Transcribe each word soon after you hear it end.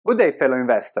Good day, fellow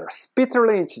investors. Peter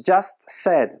Lynch just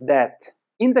said that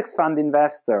index fund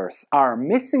investors are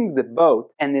missing the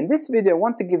boat, and in this video I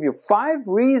want to give you 5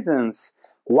 reasons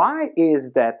why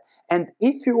is that, and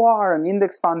if you are an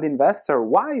index fund investor,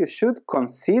 why you should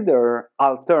consider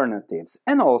alternatives,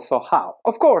 and also how.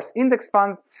 Of course, index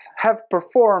funds have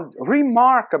performed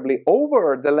remarkably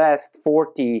over the last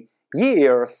 40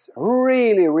 years,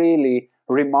 really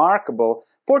remarkable.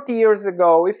 40 years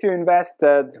ago, if you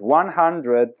invested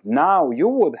 100, now you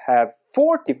would have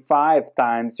 45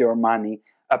 times your money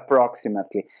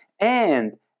approximately.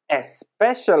 And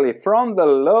especially from the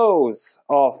lows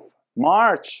of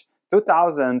March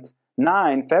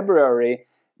 2009, February,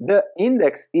 the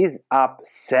index is up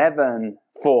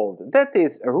 7-fold. That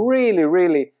is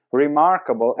really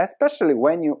remarkable, especially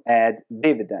when you add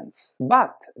dividends.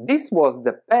 But this was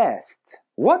the past.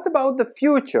 What about the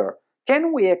future?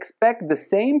 Can we expect the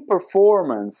same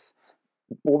performance?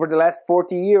 Over the last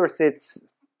 40 years, it's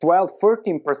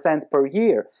 12-13% per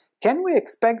year. Can we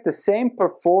expect the same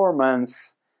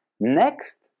performance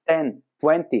next 10,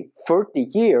 20, 30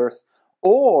 years?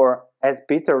 Or, as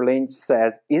Peter Lynch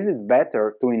says, is it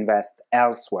better to invest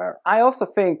elsewhere? I also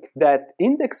think that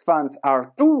index funds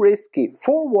are too risky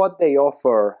for what they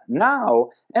offer now,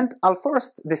 and I'll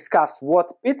first discuss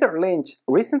what Peter Lynch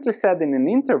recently said in an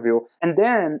interview, and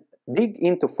then dig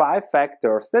into 5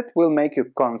 factors that will make you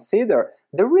consider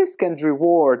the risk and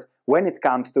reward when it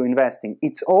comes to investing.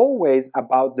 It's always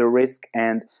about the risk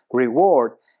and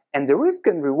reward. And the risk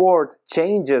and reward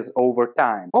changes over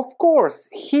time. Of course,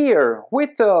 here,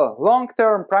 with a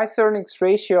long-term price-earnings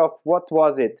ratio of, what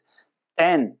was it,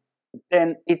 10,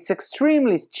 then it's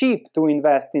extremely cheap to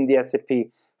invest in the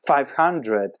S&P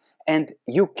 500, and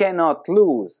you cannot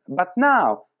lose. But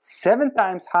now, 7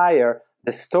 times higher,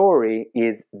 the story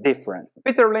is different.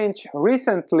 Peter Lynch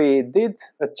recently did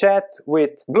a chat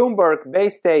with Bloomberg Bay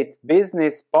State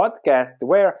Business podcast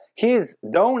where he's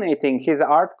donating his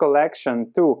art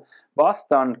collection to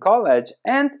Boston College,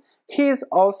 and he's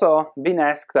also been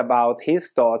asked about his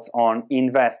thoughts on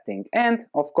investing. And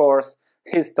of course,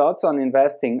 his thoughts on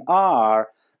investing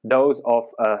are those of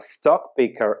a stock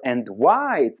picker, and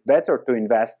why it's better to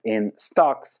invest in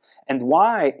stocks, and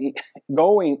why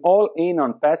going all in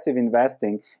on passive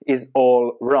investing is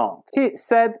all wrong. He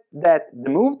said that the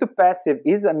move to passive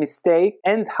is a mistake,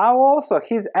 and how also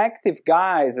his active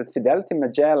guys at Fidelity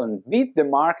Magellan beat the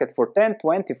market for 10,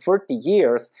 20, 30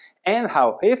 years, and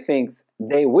how he thinks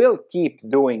they will keep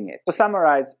doing it. To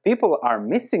summarize, people are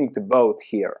missing the boat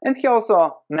here. And he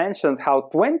also mentioned how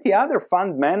 20 other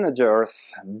fund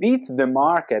managers beat the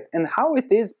market, and how it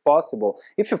is possible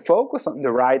if you focus on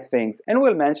the right things, and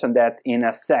we'll mention that in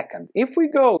a second. If we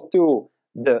go to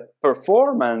the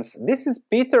performance, this is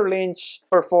Peter Lynch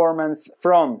performance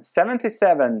from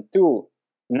 77 to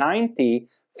 90,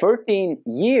 13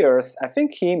 years. I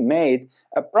think he made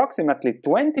approximately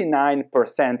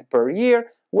 29% per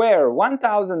year, where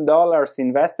 $1,000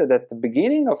 invested at the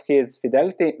beginning of his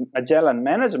Fidelity Magellan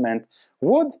management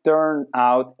would turn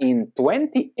out in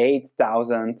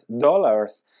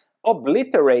 $28,000,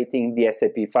 obliterating the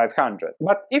S&P 500.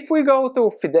 But if we go to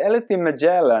Fidelity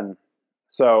Magellan,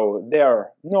 so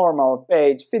their normal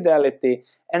page, Fidelity,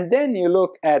 and then you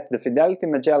look at the Fidelity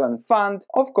Magellan Fund,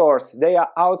 of course, they are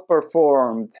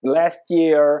outperformed last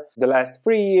year, the last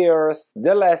 3 years,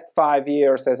 the last 5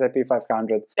 years, S&P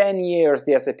 500, 10 years,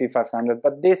 the S&P 500,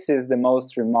 but this is the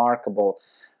most remarkable.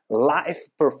 Life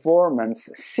performance,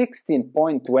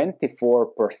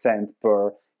 16.24%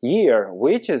 per year,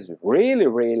 which is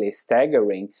really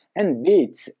staggering and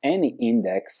beats any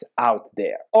index out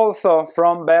there. Also,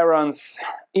 from Barron's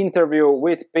interview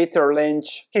with Peter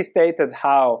Lynch, he stated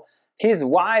how his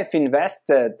wife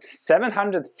invested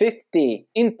 $750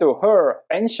 into her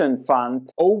pension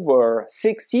fund over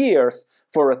 6 years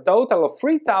for a total of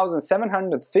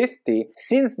 $3,750.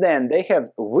 Since then, they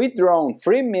have withdrawn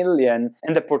 $3 million,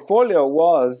 and the portfolio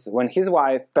was, when his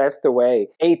wife passed away,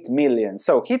 $8 million.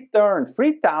 So he turned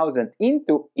 $3,000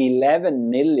 into $11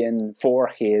 million for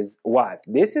his wife.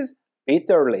 This is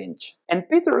Peter Lynch. And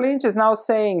Peter Lynch is now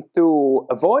saying to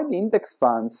avoid index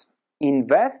funds,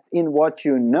 invest in what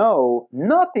you know,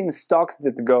 not in stocks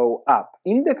that go up.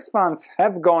 Index funds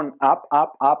have gone up,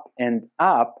 and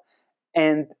up.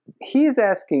 And he's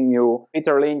asking you,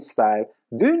 Peter Lynch style,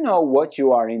 do you know what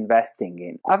you are investing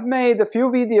in? I've made a few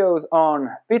videos on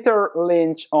Peter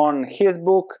Lynch, on his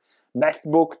book, best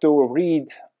book to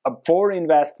read for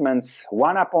investments,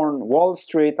 One Up on Wall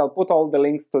Street. I'll put all the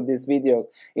links to these videos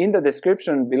in the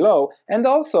description below. And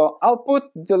also, I'll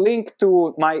put the link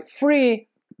to my free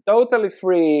totally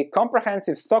free,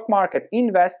 comprehensive stock market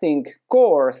investing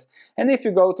course. And if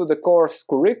you go to the course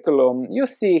curriculum, you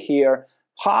see here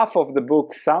half of the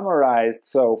book summarized.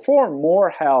 So for more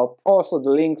help, also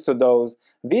the links to those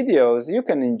videos, you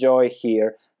can enjoy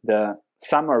here the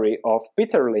summary of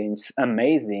Peter Lynch's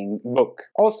amazing book.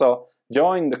 Also,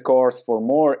 join the course for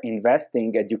more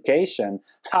investing education,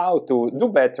 how to do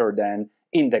better than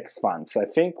index funds. I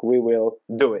think we will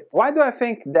do it. Why do I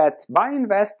think that by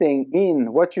investing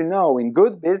in what you know, in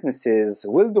good businesses,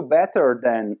 will do better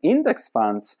than index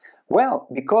funds? Well,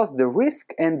 because the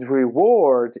risk and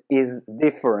reward is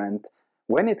different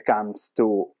when it comes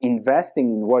to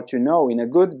investing in what you know, in a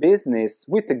good business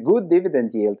with a good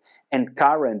dividend yield and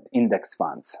current index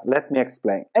funds. Let me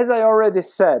explain. As I already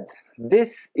said,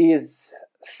 this is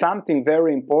something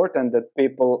very important that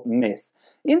people miss.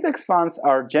 Index funds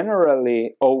are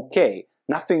generally okay.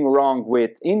 Nothing wrong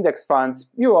with index funds.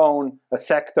 You own a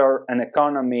sector, an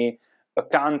economy, a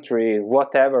country,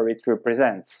 whatever it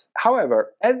represents.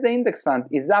 However, as the index fund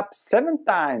is up 7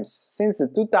 times since the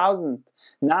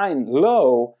 2009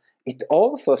 low, it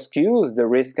also skews the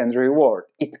risk and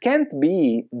reward. It can't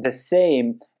be the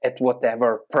same at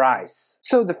whatever price.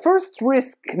 So the first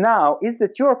risk now is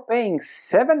that you're paying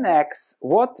 7x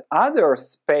what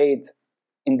others paid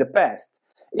in the past.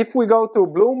 If we go to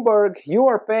Bloomberg, you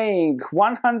are paying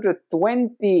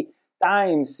 120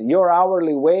 times your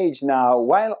hourly wage now,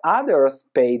 while others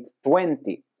paid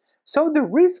 20. So the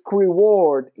risk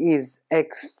reward is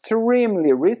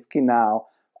extremely risky now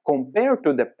compared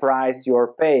to the price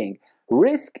you're paying.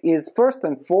 Risk is first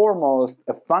and foremost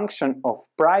a function of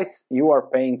price you are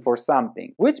paying for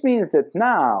something, which means that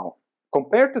now,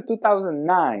 compared to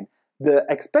 2009, the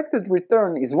expected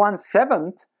return is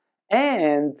 1/7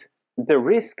 and the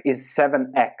risk is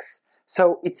 7x.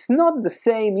 So it's not the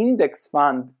same index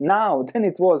fund now than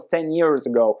it was 10 years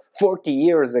ago, 40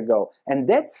 years ago. And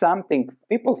that's something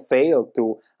people fail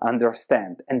to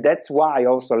understand. And that's why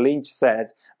also Lynch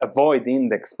says, avoid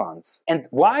index funds. And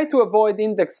why to avoid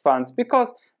index funds?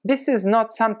 Because this is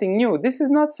not something new. This is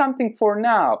not something for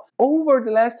now. Over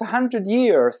the last 100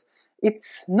 years,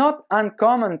 it's not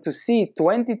uncommon to see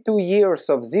 22 years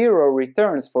of zero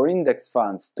returns for index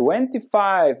funds,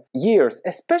 25 years,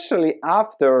 especially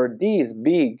after these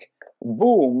big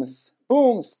booms,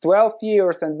 12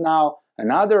 years and now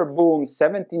another boom,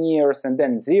 17 years and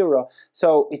then zero.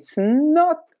 So it's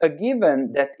not a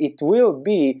given that it will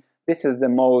be, this is the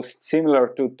most similar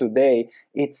to today,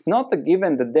 it's not a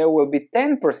given that there will be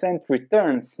 10%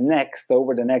 returns next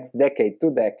over the next decade,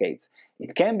 2 decades.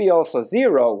 It can be also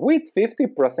zero with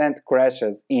 50%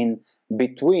 crashes in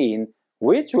between,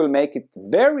 which will make it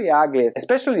very ugly,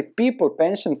 especially if people,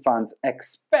 pension funds,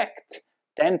 expect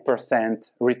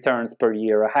 10% returns per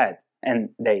year ahead,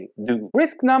 and they do.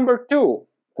 Risk number 2,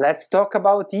 let's talk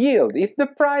about yield. If the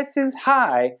price is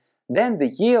high, then the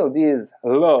yield is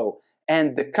low.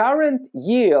 And the current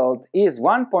yield is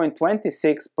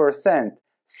 1.26%,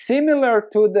 similar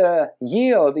to the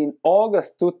yield in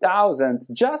August 2000,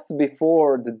 just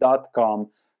before the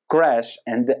dot-com crash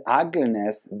and the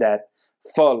ugliness that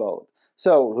followed.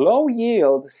 So low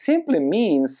yield simply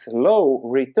means low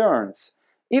returns.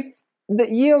 If the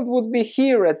yield would be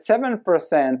here at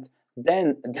 7%,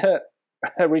 then the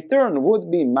return would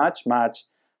be much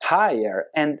higher,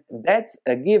 and that's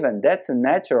a given, that's a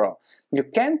natural. You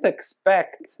can't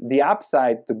expect the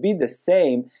upside to be the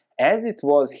same as it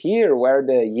was here, where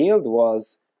the yield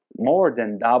was more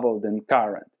than double than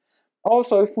current.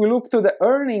 Also, if we look to the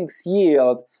earnings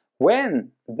yield,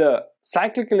 when the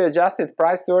cyclically adjusted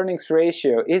price to earnings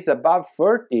ratio is above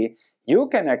 30, you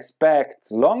can expect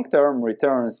long-term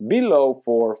returns below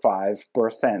 4 or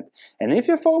 5%. And if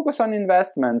you focus on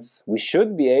investments, we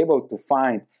should be able to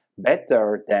find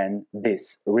better than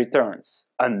these returns.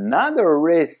 Another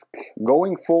risk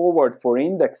going forward for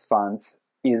index funds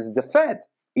is the Fed.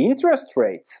 Interest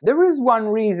rates. There is one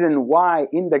reason why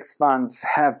index funds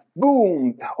have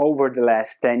boomed over the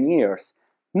last 10 years.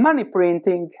 Money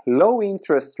printing, low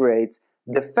interest rates,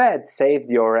 the Fed saved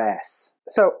your ass.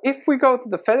 So if we go to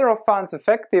the federal funds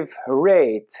effective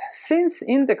rate, since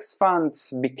index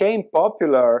funds became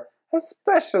popular,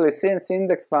 especially since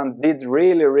index funds did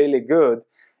really good,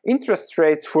 interest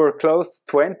rates were close to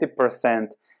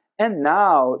 20%, and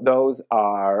now those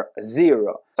are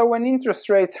 0. So when interest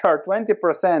rates are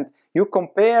 20%, you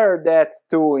compare that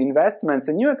to investments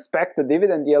and you expect a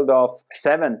dividend yield of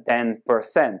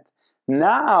 7–10%.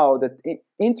 Now that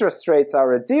interest rates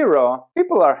are at 0,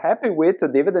 people are happy with a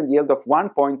dividend yield of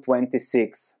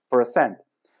 1.26%.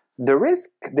 The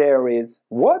risk there is,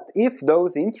 what if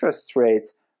those interest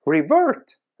rates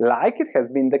revert like it has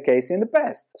been the case in the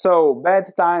past. So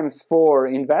bad times for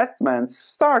investments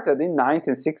started in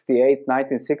 1968,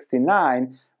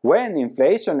 1969, when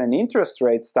inflation and interest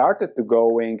rates started to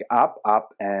going up,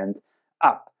 up, and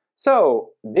up.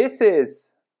 So this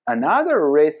is another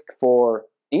risk for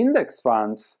index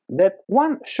funds that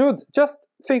one should just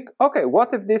think, okay,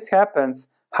 what if this happens?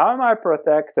 How am I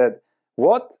protected?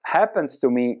 What happens to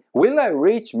me? Will I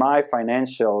reach my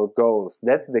financial goals?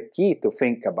 That's the key to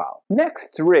think about.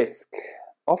 Next risk.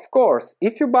 Of course,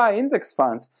 if you buy index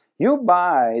funds, you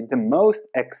buy the most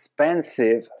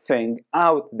expensive thing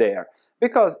out there.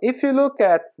 Because if you look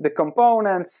at the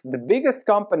components, the biggest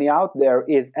company out there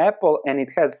is Apple, and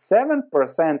it has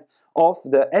 7% of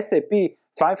the S&P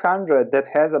 500 that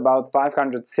has about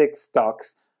 506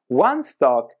 stocks. One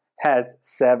stock has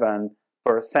 7%.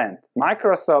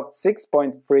 Microsoft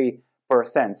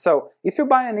 6.3%. So if you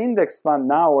buy an index fund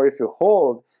now, or if you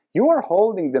hold, you are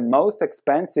holding the most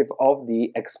expensive of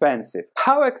the expensive.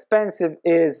 How expensive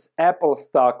is Apple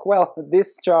stock? Well,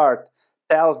 this chart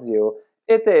tells you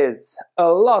it is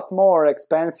a lot more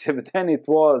expensive than it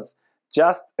was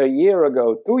just a year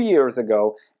ago, 2 years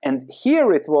ago, and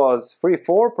here it was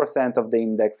 3-4% of the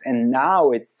index, and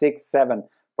now it's 6-7%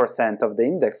 of the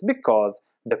index because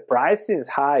the price is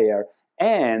higher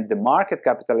and the market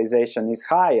capitalization is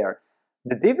higher.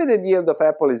 The dividend yield of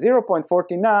Apple is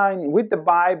 0.49. With the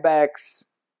buybacks,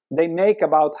 they make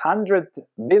about 100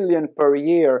 billion per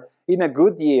year in a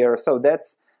good year, so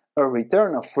that's a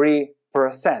return of 3%.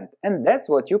 And that's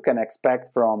what you can expect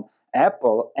from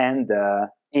Apple and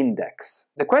the index.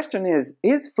 The question is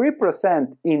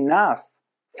 3% enough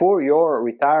for your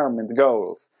retirement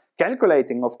goals?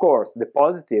 Calculating, of course, the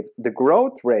positive, the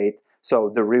growth rate,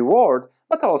 so the reward,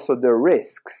 but also the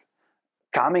risks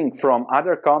coming from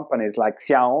other companies like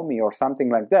Xiaomi or something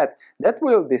like that, that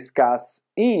we'll discuss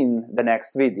in the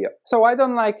next video. So I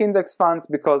don't like index funds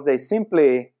because they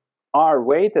simply are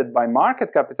weighted by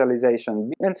market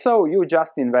capitalization, and so you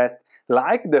just invest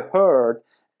like the herd,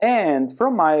 and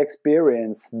from my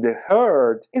experience, the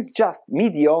herd is just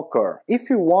mediocre. If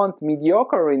you want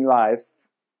mediocre in life,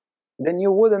 then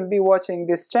you wouldn't be watching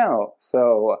this channel.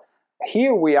 So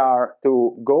here we are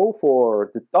to go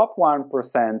for the top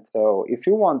 1%, so if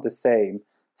you want the same,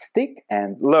 stick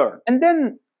and learn. And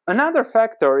then another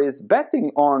factor is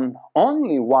betting on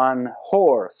only one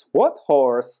horse. What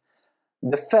horse?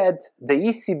 The Fed, the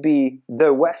ECB,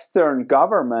 the Western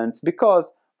governments,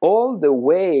 because all the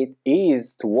weight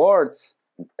is towards,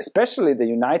 especially the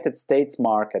United States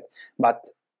market, but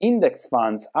index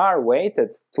funds are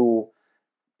weighted to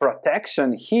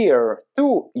protection here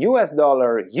to US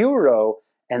dollar, euro,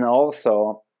 and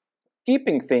also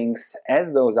keeping things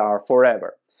as those are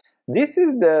forever. This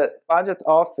is the budget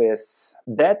office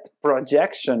debt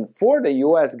projection for the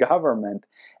US government,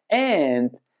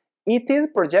 and it is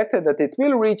projected that it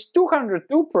will reach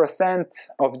 202%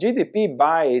 of GDP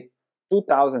by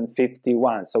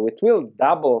 2051, so it will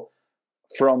double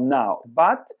from now.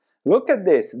 But look at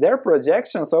this, their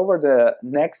projections over the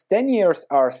next 10 years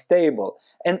are stable,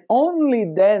 and only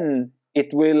then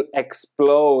it will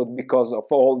explode because of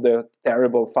all the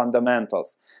terrible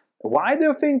fundamentals. Why do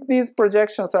you think these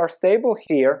projections are stable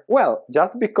here? Well,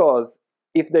 just because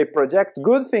if they project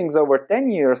good things over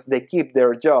 10 years, they keep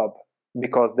their job,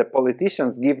 because the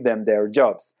politicians give them their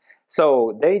jobs.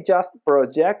 So they just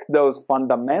project those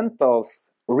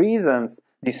fundamentals, reasons,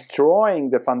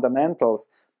 destroying the fundamentals,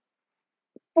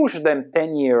 push them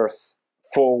 10 years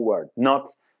forward, not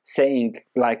saying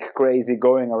like crazy,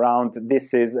 going around,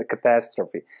 this is a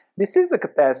catastrophe. This is a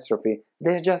catastrophe,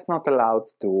 they're just not allowed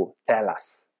to tell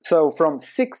us. So from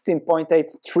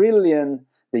 16.8 trillion,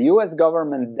 the US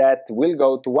government debt will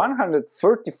go to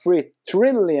 133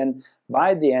 trillion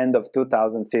by the end of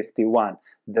 2051.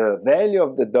 The value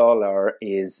of the dollar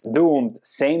is doomed,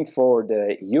 same for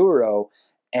the euro,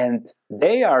 and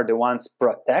they are the ones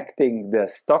protecting the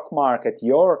stock market,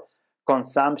 your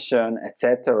consumption,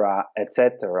 etc.,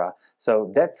 etc.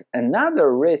 So that's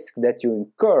another risk that you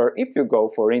incur if you go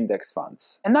for index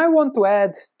funds. And I want to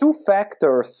add two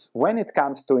factors when it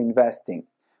comes to investing.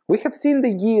 We have seen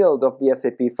the yield of the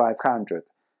S&P 500.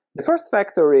 The first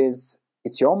factor is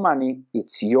it's your money,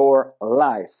 it's your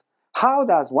life. How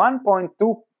does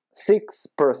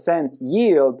 1.26%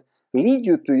 yield lead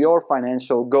you to your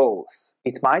financial goals?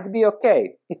 It might be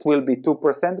okay. It will be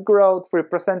 2% growth,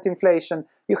 3% inflation.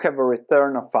 You have a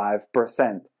return of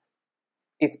 5%.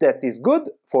 If that is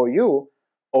good for you,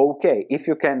 okay. If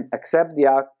you can accept the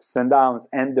ups and downs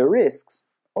and the risks,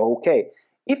 okay.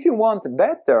 If you want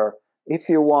better, if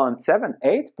you want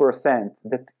 7-8%,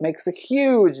 that makes a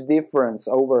huge difference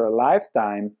over a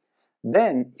lifetime,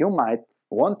 then you might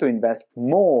want to invest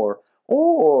more,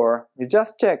 or you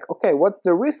just check, okay, what's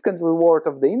the risk and reward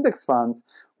of the index funds,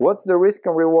 what's the risk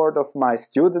and reward of my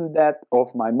student debt,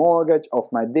 of my mortgage, of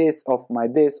my this, of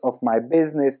my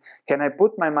business, can I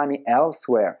put my money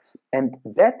elsewhere? And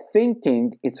that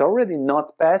thinking, it's already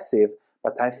not passive,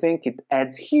 but I think it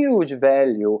adds huge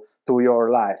value to your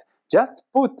life. Just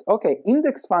put, okay,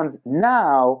 index funds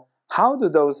now, how do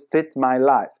those fit my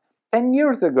life? 10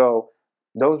 years ago,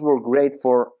 those were great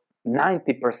for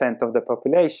 90% of the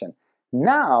population.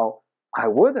 Now, I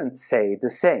wouldn't say the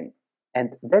same.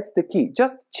 And that's the key.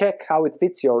 Just check how it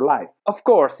fits your life. Of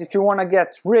course, if you want to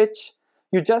get rich,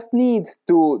 you just need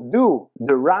to do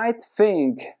the right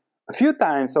thing a few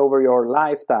times over your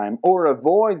lifetime, or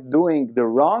avoid doing the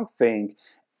wrong thing.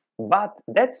 But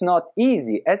that's not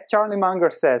easy. As Charlie Munger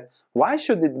says, why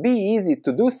should it be easy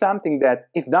to do something that,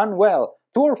 if done well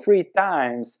 2 or 3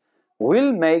 times,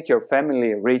 will make your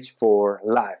family rich for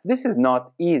life? This is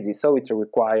not easy, so it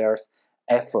requires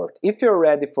effort. If you're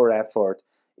ready for effort,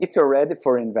 if you're ready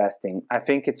for investing, I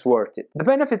think it's worth it. The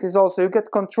benefit is also you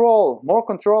get control, more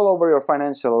control over your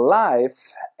financial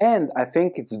life, and I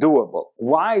think it's doable.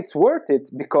 Why it's worth it?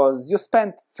 Because you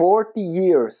spent 40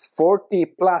 years, 40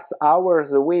 plus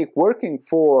hours a week working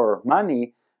for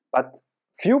money, but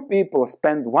few people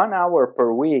spend 1 hour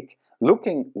per week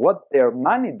looking what their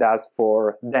money does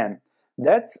for them.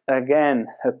 That's again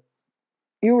an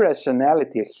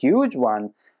irrationality, a huge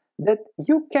one, that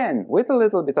you can, with a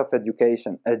little bit of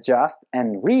education, adjust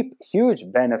and reap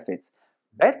huge benefits,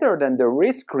 better than the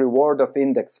risk-reward of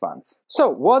index funds. So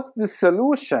what's the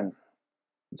solution?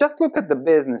 Just look at the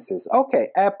businesses. Okay,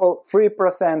 Apple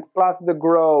 3% plus the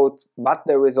growth, but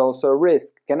there is also a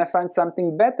risk. Can I find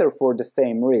something better for the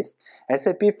same risk?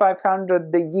 S&P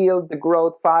 500, the yield, the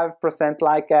growth 5%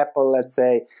 like Apple, let's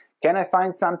say. Can I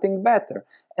find something better?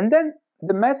 And then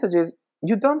the message is,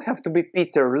 you don't have to be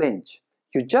Peter Lynch.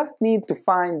 You just need to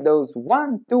find those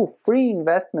 1, 2, 3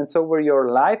 investments over your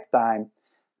lifetime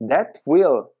that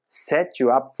will set you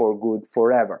up for good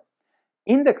forever.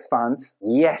 Index funds,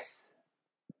 yes,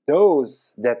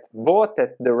 those that bought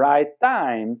at the right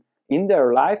time in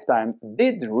their lifetime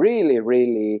did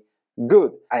really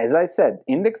good. As I said,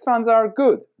 index funds are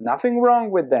good, nothing wrong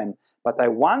with them, but I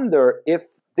wonder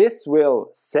if this will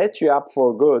set you up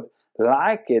for good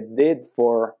like it did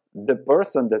for the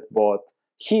person that bought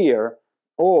here,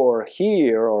 or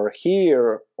here, or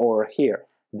here, or here.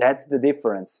 That's the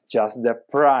difference, just the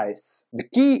price. The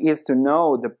key is to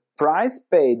know the price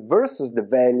paid versus the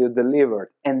value delivered,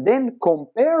 and then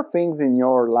compare things in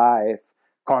your life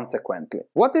consequently.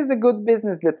 What is a good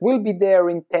business that will be there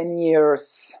in 10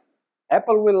 years?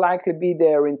 Apple will likely be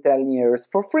there in 10 years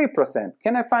for 3%.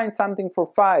 Can I find something for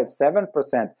 5,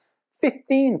 7%,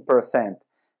 15%?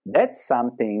 That's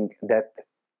something that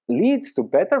leads to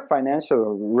better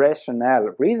financial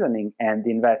rationale, reasoning, and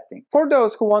investing. For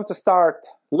those who want to start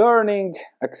learning,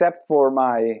 except for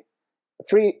my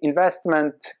free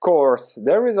investment course,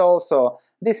 there is also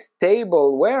this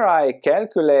table where I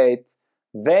calculate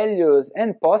values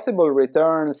and possible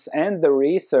returns and the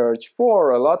research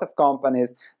for a lot of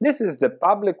companies. This is the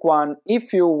public one.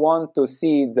 If you want to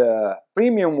see the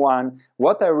premium one,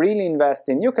 what I really invest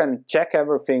in, you can check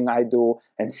everything I do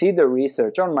and see the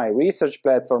research on my research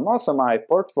platform, also my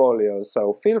portfolios,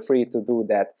 so feel free to do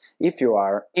that if you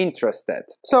are interested.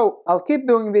 So I'll keep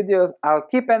doing videos, I'll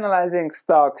keep analyzing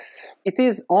stocks. It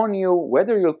is on you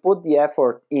whether you'll put the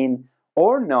effort in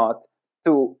or not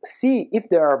to see if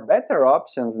there are better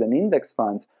options than index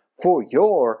funds for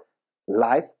your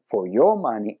life, for your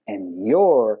money, and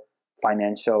your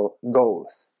financial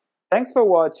goals. Thanks for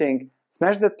watching.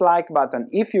 Smash that like button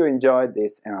if you enjoyed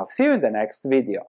this, and I'll see you in the next video.